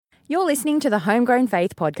You're listening to the Homegrown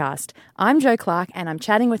Faith podcast. I'm Jo Clark, and I'm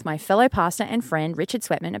chatting with my fellow pastor and friend Richard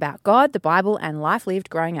Sweatman about God, the Bible, and life lived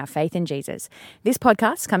growing our faith in Jesus. This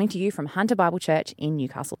podcast is coming to you from Hunter Bible Church in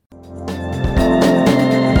Newcastle.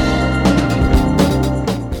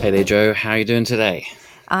 Hey there, Jo. How are you doing today?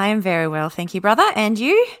 I am very well, thank you, brother. And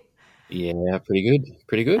you? Yeah, pretty good.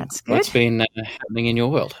 Pretty good. That's good. What's been happening in your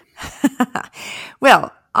world?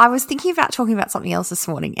 Well, I was thinking about talking about something else this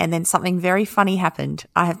morning, and then something very funny happened.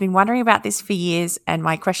 I have been wondering about this for years, and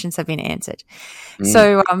my questions have been answered.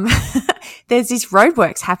 So there's these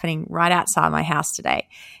roadworks happening right outside my house today,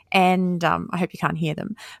 and I hope you can't hear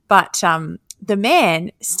them. But the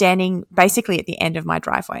man standing basically at the end of my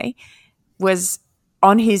driveway was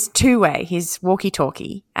on his two-way, his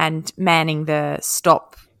walkie-talkie, and manning the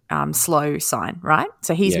stop slow sign, right?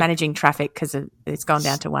 So he's managing traffic because it's gone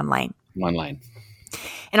down to one lane. One lane.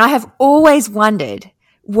 And I have always wondered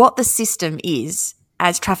what the system is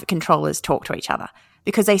as traffic controllers talk to each other,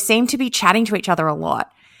 because they seem to be chatting to each other a lot.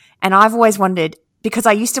 And I've always wondered, because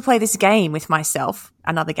I used to play this game with myself,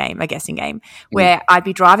 another game, a guessing game, where I'd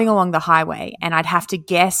be driving along the highway and I'd have to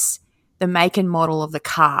guess the make and model of the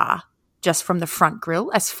car just from the front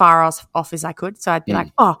grille as far off as I could. So I'd be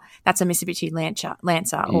like, oh, that's a Mitsubishi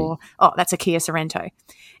Lancer, or, oh, that's a Kia Sorento.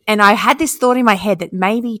 And I had this thought in my head that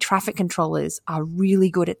maybe traffic controllers are really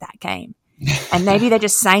good at that game. And maybe they're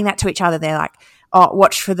just saying that to each other. They're like, oh,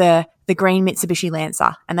 watch for the green Mitsubishi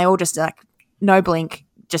Lancer. And they all just like, no blink,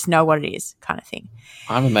 just know what it is kind of thing.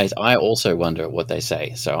 I'm amazed. I also wonder what they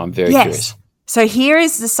say. So I'm very curious. So here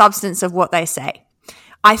is the substance of what they say.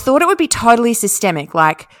 I thought it would be totally systemic,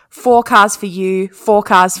 like 4 cars for you, 4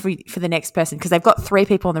 cars for the next person, because they've got 3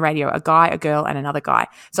 people on the radio, a guy, a girl, and another guy.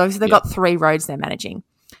 So obviously they've got 3 roads they're managing,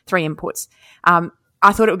 3 inputs. I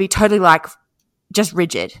thought it would be totally like just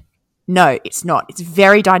rigid. No, it's not. It's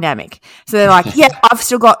very dynamic. So they're like, yeah, I've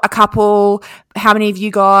still got a couple. How many have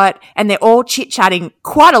you got? And they're all chit-chatting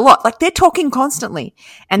quite a lot. Like they're talking constantly.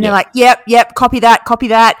 And they're like, yep, copy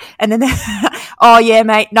that. And then oh, yeah,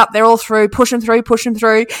 mate, nope, they're all through. Push them through.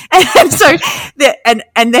 And so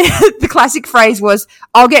then the classic phrase was,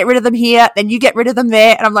 I'll get rid of them here, then you get rid of them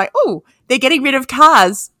there. And I'm like, oh, they're getting rid of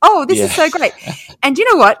cars. Oh, this is so great. And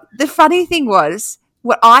you know what? The funny thing was,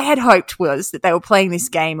 what I had hoped was that they were playing this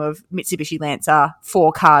game of Mitsubishi Lancer,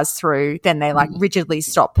 4 cars through, then they like rigidly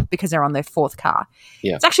stop because they're on their 4th car.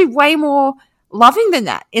 Yeah. It's actually way more loving than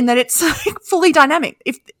that, in that it's like fully dynamic.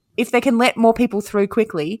 If they can let more people through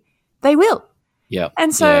quickly, they will. Yeah.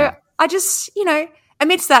 And so I just,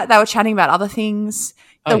 amidst that, they were chatting about other things,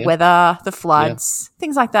 the weather, the floods,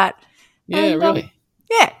 things like that. Yeah, and, really?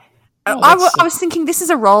 Oh, I was thinking this is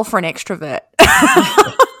a role for an extrovert.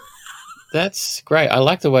 That's great. I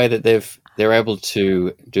like the way that they're able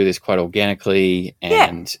to do this quite organically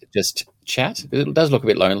and just chat. It does look a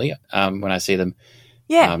bit lonely when I see them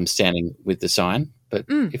standing with the sign. But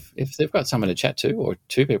if they've got someone to chat to, or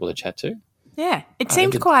 2 people to chat to. Yeah. It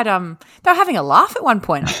seemed quite they were having a laugh at one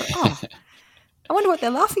point. I thought, I wonder what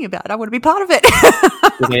they're laughing about. I want to be part of it.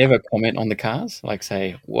 Did they ever comment on the cars? Like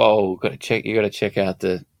say, whoa, you got to check out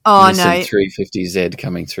the Nissan 350Z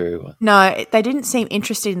coming through. No, they didn't seem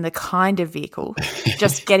interested in the kind of vehicle,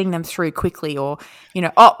 just getting them through quickly, or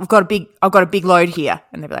oh, I've got a big load here,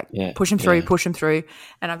 and they'd be like, push them through,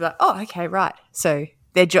 and I'd be like, oh, okay, right. So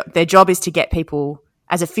their job is to get people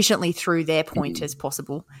as efficiently through their point as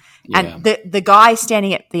possible. Yeah. And the guy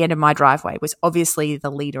standing at the end of my driveway was obviously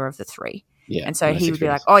the leader of the 3. Yeah, and so he would be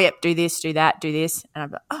like, oh, yep, do this, do that, do this, and I'd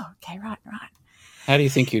be like, oh, okay, right. How do you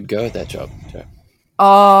think you'd go at that job, Jo?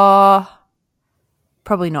 Oh,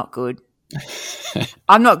 probably not good.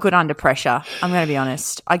 I'm not good under pressure. I'm going to be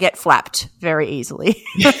honest. I get flapped very easily.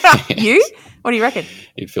 You? What do you reckon?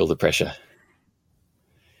 You'd feel the pressure.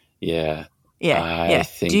 Yeah. Yeah.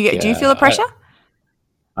 Do you feel the pressure?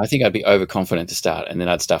 I think I'd be overconfident to start, and then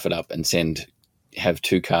I'd stuff it up and have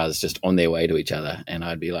 2 cars just on their way to each other, and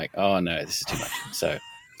I'd be like, oh no, this is too much. So,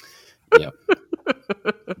 yeah.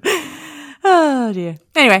 Oh dear.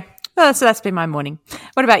 Anyway. So that's been my morning.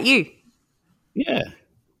 What about you? Yeah,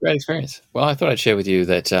 great experience. Well, I thought I'd share with you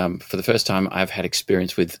that for the first time I've had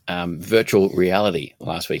experience with virtual reality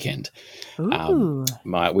last weekend. Ooh.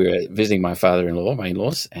 We were visiting my father-in-law, my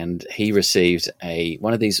in-laws, and he received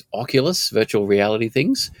one of these Oculus virtual reality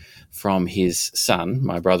things from his son,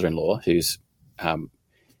 my brother-in-law, who's,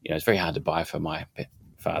 it's very hard to buy for my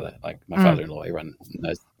father. Like my father-in-law, everyone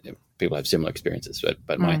knows people have similar experiences,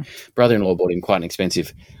 but my brother-in-law bought him quite an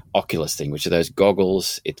expensive Oculus thing, which are those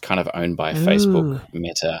goggles. It's kind of owned by Facebook,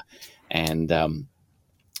 Meta, and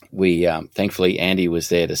we thankfully Andy was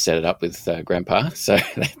there to set it up with Grandpa, so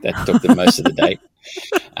that took the most of the day.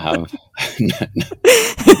 Um,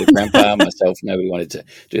 neither grandpa, myself, nobody wanted to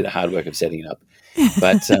do the hard work of setting it up.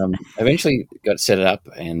 But eventually got set it up,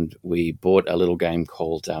 and we bought a little game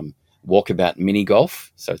called Walkabout Mini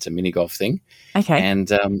Golf. So it's a mini golf thing. Okay. And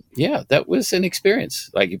that was an experience.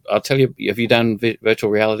 Like, I'll tell you, have you done virtual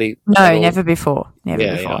reality? No, never before. Never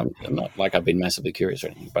before. Yeah, I'm not like I've been massively curious or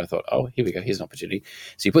anything, but I thought, oh, here we go. Here's an opportunity.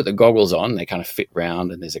 So you put the goggles on, they kind of fit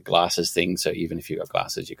round, and there's a glasses thing. So even if you've got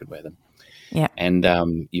glasses, you could wear them. Yeah.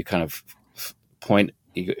 And you kind of point,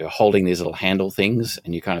 you're holding these little handle things,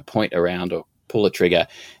 and you kind of point around or pull a trigger,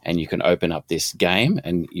 and you can open up this game,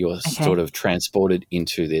 and you're sort of transported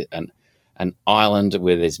into an island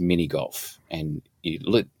where there's mini golf, and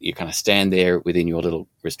you kind of stand there within your little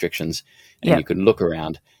restrictions, and you can look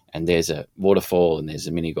around, and there's a waterfall, and there's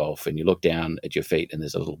a mini golf, and you look down at your feet, and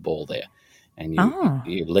there's a little ball there, and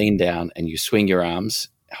you lean down, and you swing your arms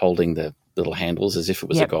holding the little handles as if it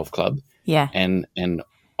was a golf club, and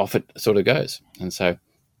off it sort of goes. And so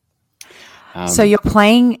so you're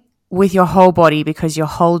playing with your whole body because you're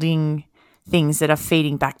holding things that are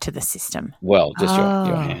feeding back to the system. Well, just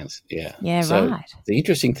your hands. Yeah. Yeah, so right. The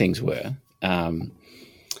interesting things were, at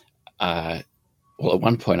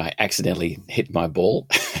one point I accidentally hit my ball.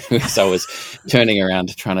 So I was turning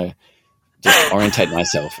around trying to just orientate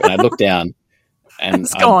myself, and I looked down and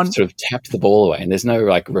I sort of tapped the ball away, and there's no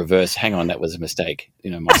like reverse, hang on, that was a mistake.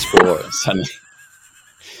 My score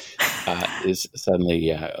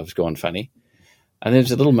suddenly was gone funny. And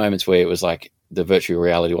there's little moments where it was like the virtual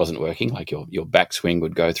reality wasn't working, like your backswing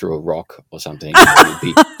would go through a rock or something. And you'd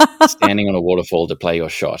be standing on a waterfall to play your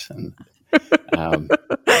shot. And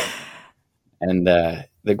the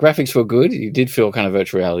graphics were good. You did feel kind of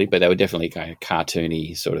virtual reality, but they were definitely kind of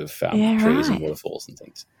cartoony sort of trees and waterfalls and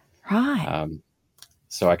things. Right.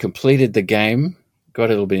 So I completed the game, got a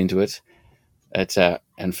little bit into it,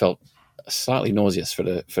 and felt slightly nauseous for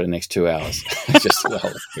the next 2 hours. Just the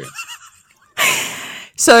whole experience.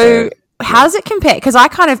 So how does it compare? Because I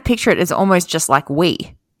kind of picture it as almost just like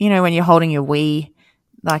Wii. When you're holding your Wii,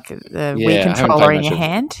 like the Wii controller in your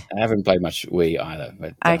hand. I haven't played much Wii either.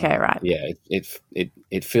 But, okay, right. Yeah,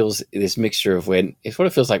 it feels this mixture of when it sort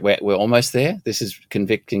of feels like we're almost there. This is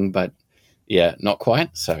convicting, but not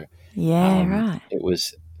quite. So right. It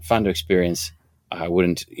was fun to experience. I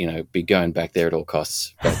wouldn't, be going back there at all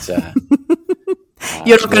costs, but.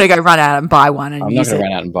 You're not going to go run out and buy one and use it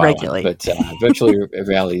regularly. I'm not going to run out and buy one, but virtual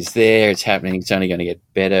reality is there. It's happening. It's only going to get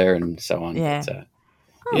better and so on. Yeah.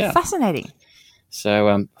 But, fascinating.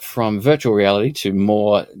 So from virtual reality to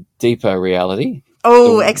more deeper reality.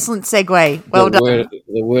 Oh, excellent segue. Well done.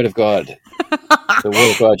 The Word of God. The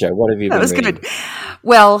Word of God, Joe. What have you been reading? That was good.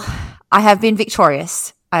 Well, I have been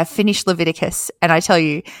victorious. I have finished Leviticus, and I tell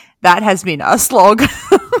you, that has been a slog.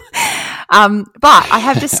 But I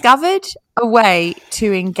have discovered a way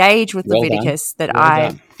to engage with Leviticus that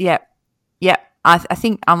I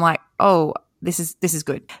think I'm like, oh, this is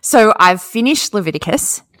good. So I've finished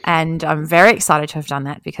Leviticus, and I'm very excited to have done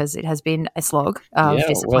that because it has been a slog of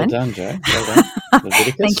discipline. Well done, Joe. Well done.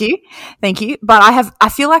 Leviticus. Thank you. But I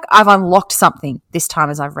feel like I've unlocked something this time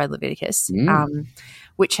as I've read Leviticus.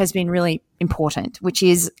 Which has been really important, which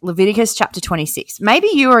is Leviticus chapter 26. Maybe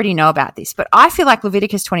you already know about this, but I feel like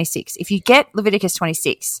Leviticus 26, if you get Leviticus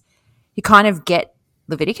 26, you kind of get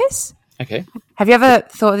Leviticus. Okay. Have you ever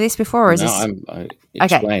thought of this before? Or is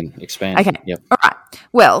expand. Okay. Yep. All right.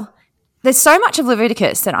 Well, there's so much of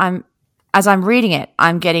Leviticus that as I'm reading it,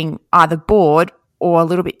 I'm getting either bored or a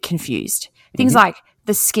little bit confused. Things like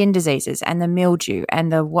the skin diseases and the mildew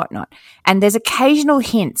and the whatnot. And there's occasional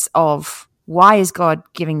hints of, why is God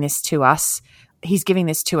giving this to us? He's giving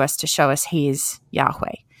this to us to show us He is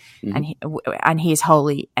Yahweh, and He is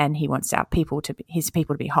holy, and He wants His people to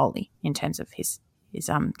be holy in terms of His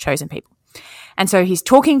chosen people. And so He's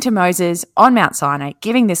talking to Moses on Mount Sinai,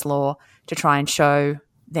 giving this law to try and show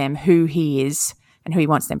them who He is and who He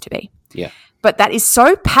wants them to be. Yeah. But that is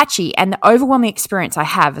so patchy, and the overwhelming experience I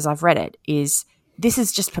have as I've read it is this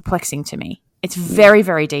is just perplexing to me. It's very,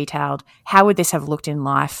 very detailed. How would this have looked in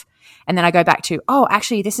life? And then I go back to,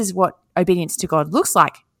 actually, this is what obedience to God looks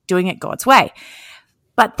like, doing it God's way.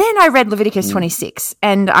 But then I read Leviticus 26,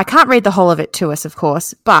 and I can't read the whole of it to us, of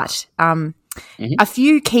course, but a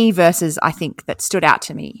few key verses I think that stood out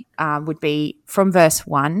to me would be from verse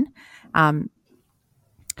 1,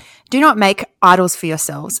 do not make idols for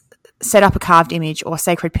yourselves, set up a carved image or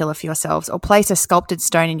sacred pillar for yourselves, or place a sculpted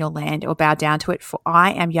stone in your land, or bow down to it, for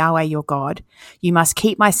I am Yahweh your God. You must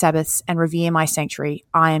keep my Sabbaths and revere my sanctuary.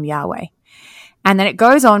 I am Yahweh. And then it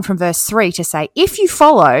goes on from verse 3 to say, if you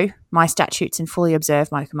follow my statutes and fully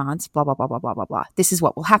observe my commands, blah, blah, blah, blah, blah, blah, blah, this is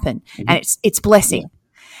what will happen. And it's blessing.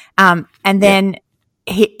 And then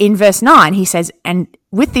in verse 9, he says, and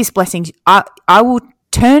with this blessing, I will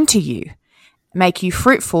turn to you, make you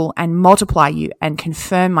fruitful and multiply you and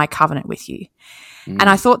confirm my covenant with you. And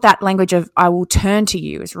I thought that language of I will turn to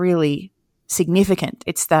you is really significant.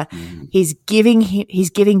 It's he's giving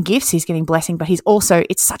gifts, he's giving blessing, but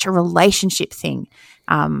it's such a relationship thing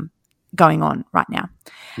going on right now.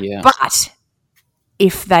 Yeah. But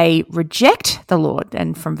if they reject the Lord,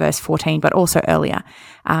 and from verse 14, but also earlier,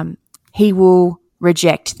 he will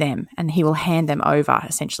reject them and he will hand them over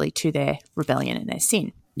essentially to their rebellion and their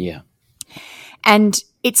sin. Yeah. And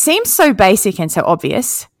it seems so basic and so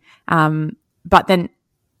obvious, but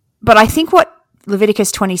I think what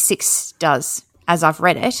Leviticus 26 does, as I've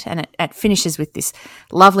read it, and it finishes with this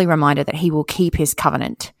lovely reminder that he will keep his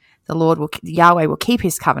covenant. Yahweh will keep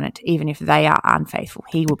his covenant even if they are unfaithful.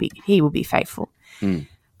 He will be faithful.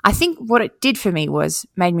 I think what it did for me was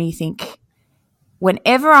made me think,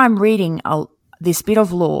 whenever I'm reading this bit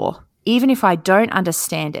of law, even if I don't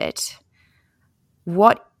understand it,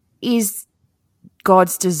 what is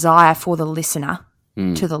God's desire for the listener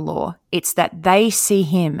to the law? It's that they see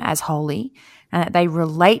him as holy and that they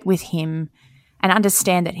relate with him and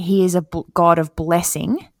understand that he is a God of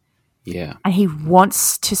blessing. Yeah. And he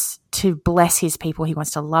wants to bless his people. He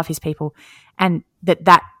wants to love his people, and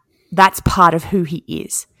that's part of who he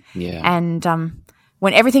is. Yeah. And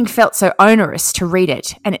when everything felt so onerous to read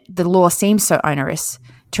it, and the law seems so onerous,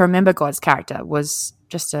 to remember God's character was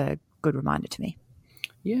just a good reminder to me.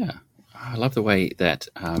 Yeah. I love the way that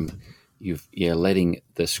you're letting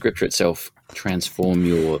the scripture itself transform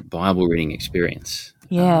your Bible reading experience.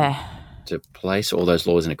 Yeah. To place all those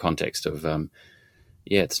laws in a context of,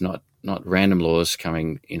 it's not random laws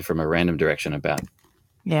coming in from a random direction about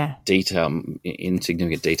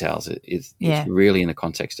insignificant details. It's really in the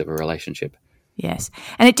context of a relationship. Yes.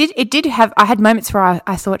 And it did have, I had moments where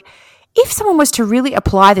I thought, if someone was to really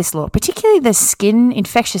apply this law, particularly the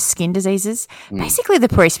infectious skin diseases, basically the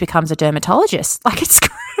priest becomes a dermatologist. Like it's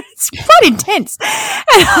quite intense.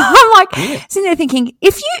 And I'm like sitting there thinking,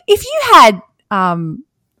 if you had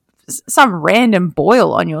some random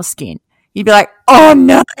boil on your skin, you'd be like, oh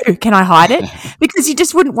no, can I hide it? Because you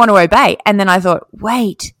just wouldn't want to obey. And then I thought,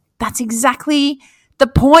 wait, that's exactly the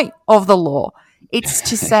point of the law. It's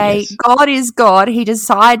to say yes. God is God. He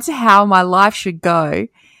decides how my life should go.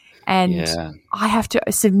 And I have to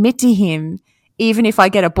submit to him even if I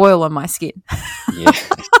get a boil on my skin.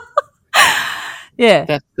 Yeah.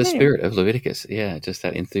 That's the spirit of Leviticus. Yeah, just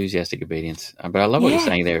that enthusiastic obedience. But I love what you're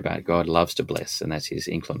saying there about God loves to bless, and that's his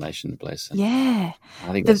inclination to bless. And I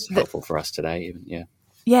think that's helpful for us today even,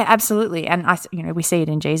 Yeah, absolutely. And we see it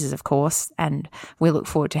in Jesus, of course, and we look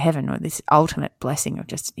forward to heaven, or this ultimate blessing of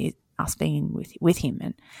just us being with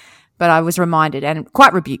him. But I was reminded and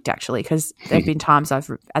quite rebuked actually, because there have been times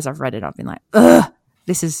as I've read it, I've been like, ugh,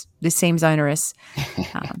 this seems onerous.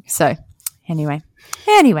 So anyway,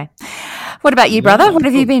 what about you, brother? What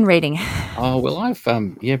have you been reading? Oh well, I've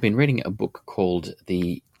been reading a book called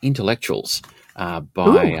The Intellectuals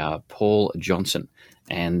by Paul Johnson.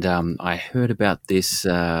 And I heard about this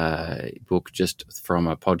book just from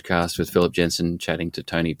a podcast with Philip Jensen chatting to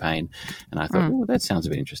Tony Payne, and I thought, that sounds a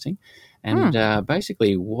bit interesting. And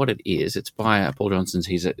basically what it is, it's by Paul Johnson.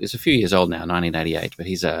 He's a few years old now, 1988, but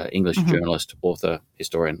he's an English journalist, author,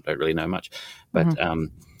 historian, don't really know much. But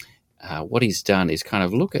what he's done is kind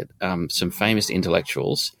of look at some famous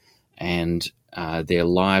intellectuals and their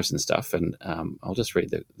lives and stuff. And I'll just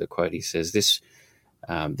read the quote. He says, this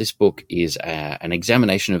book is an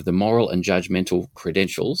examination of the moral and judgmental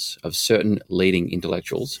credentials of certain leading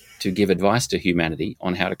intellectuals to give advice to humanity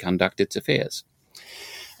on how to conduct its affairs.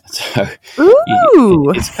 So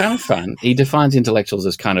it's kind of fun. He defines intellectuals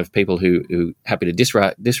as kind of people who happy to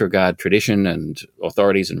disregard tradition and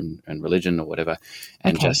authorities and religion or whatever,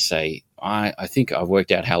 and just say, I think I've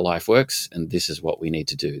worked out how life works, and this is what we need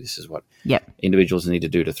to do. This is what individuals need to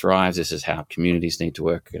do to thrive. This is how communities need to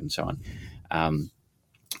work, and so on.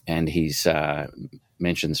 And he's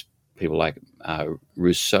mentions people like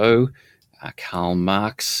Rousseau, Karl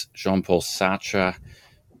Marx, Jean-Paul Sartre,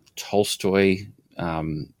 Tolstoy.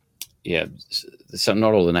 Not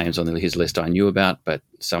all the names on his list I knew about, but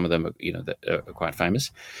some of them are quite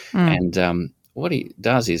famous. And what he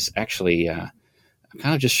does is actually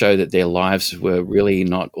kind of just show that their lives were really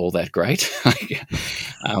not all that great.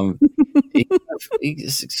 He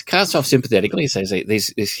casts off sympathetically. He says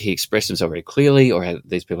he expressed himself very clearly, or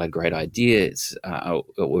these people had great ideas,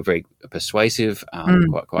 were very persuasive,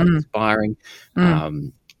 quite inspiring.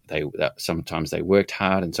 Sometimes they worked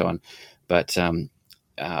hard and so on, but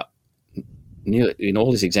in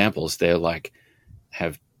all these examples, they're like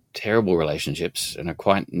have terrible relationships and are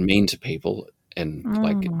quite mean to people. and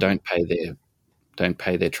like don't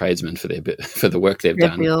pay their tradesmen for the work they've Their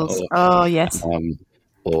done, bills. Oh, yes.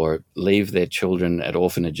 or leave their children at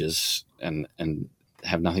orphanages and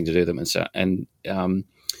have nothing to do with them. And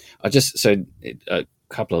a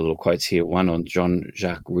couple of little quotes here. One on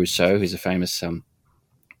Jean-Jacques Rousseau, who's a famous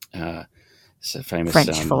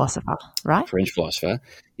French philosopher, right? French philosopher.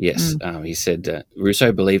 Yes. He said,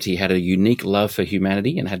 Rousseau believed he had a unique love for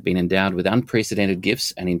humanity and had been endowed with unprecedented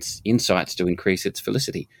gifts and insights to increase its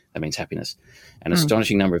felicity. That means happiness. An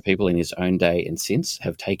astonishing number of people in his own day and since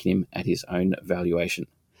have taken him at his own valuation.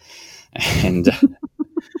 And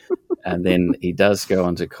and then he does go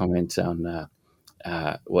on to comment on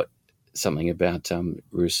something about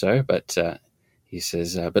Rousseau, but he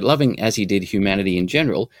says, but loving as he did humanity in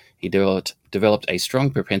general, he developed a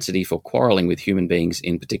strong propensity for quarreling with human beings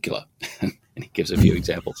in particular. And he gives a few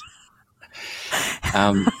examples.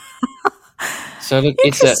 So look,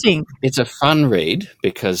 it's a fun read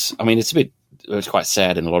because, I mean, it's quite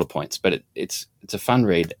sad in a lot of points, but it's a fun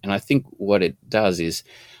read. And I think what it does is,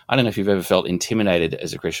 I don't know if you've ever felt intimidated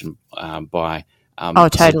as a Christian by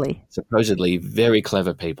totally. Supposedly very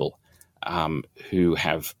clever people who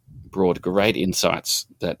have brought great insights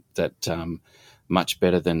that much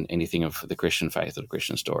better than anything of the Christian faith or the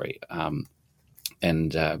Christian story.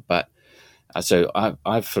 So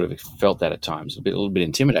I've sort of felt that at times, a little bit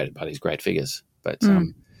intimidated by these great figures. But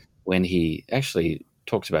when he actually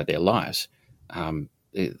talks about their lives,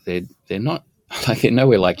 they're not like, they're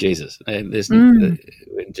nowhere like Jesus. When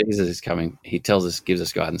Jesus is coming, he gives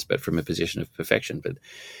us guidance, but from a position of perfection. But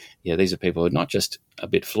yeah, these are people who are not just a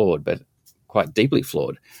bit flawed, but quite deeply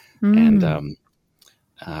flawed. And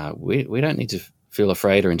we don't need to feel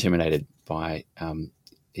afraid or intimidated by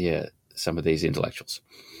some of these intellectuals.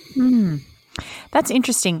 That's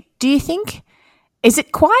interesting. Do you think, is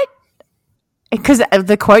it quite, because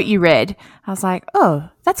the quote you read, I was like, oh,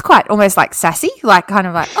 that's quite almost like sassy, like kind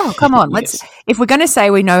of like, oh, come on, let's, if we're going to say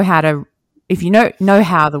we know how to, if you know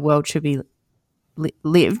how the world should be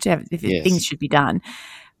lived, if things should be done,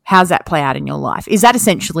 how's that play out in your life? Is that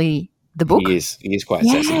essentially the book? He is quite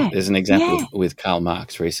sassy. There's an example with Karl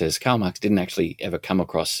Marx where he says Karl Marx didn't actually ever come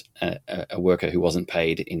across a worker who wasn't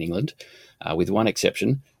paid in England, with one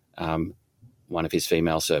exception, one of his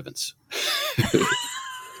female servants.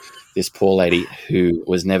 This poor lady who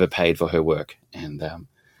was never paid for her work. And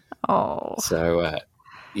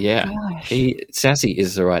sassy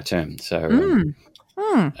is the right term. So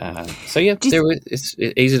it's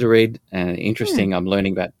easy to read and interesting. I'm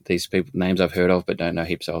learning about these people, names I've heard of but don't know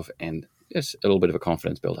heaps of, and it's a little bit of a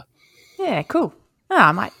confidence builder. Yeah, cool. Oh,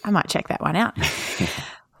 I might check that one out.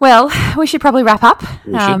 Well, we should probably wrap up.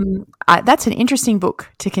 That's an interesting book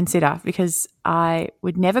to consider because I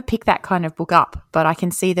would never pick that kind of book up, but I can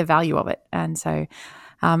see the value of it. And so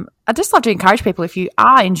I'd just love to encourage people, if you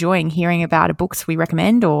are enjoying hearing about books we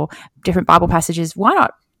recommend or different Bible passages, why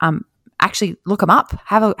not actually look them up,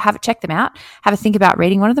 check them out, have a think about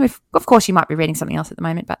reading one of them. Of course, you might be reading something else at the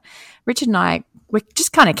moment, but Richard and I, we're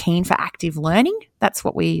just kind of keen for active learning. That's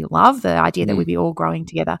what we love, the idea that we'd be all growing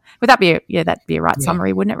together. Would that be that'd be a right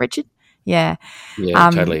summary, wouldn't it, Richard? Yeah.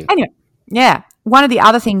 Yeah, totally. Anyway, one of the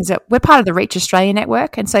other things that we're part of the Reach Australia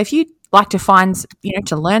network, and so if you'd like to find,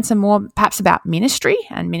 to learn some more perhaps about ministry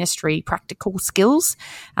and ministry practical skills,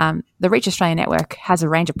 the Reach Australia network has a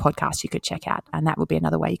range of podcasts you could check out, and that would be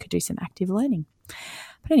another way you could do some active learning.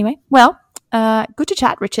 But anyway, good to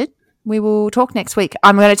chat, Richard. We will talk next week.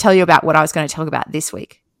 I'm going to tell you about what I was going to talk about this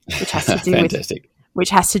week, which has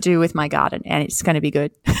to do with my garden, and it's going to be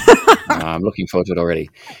good. I'm looking forward to it already.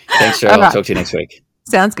 Thanks, Cheryl. I'll talk to you next week.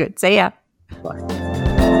 Sounds good. See ya.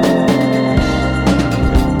 Bye.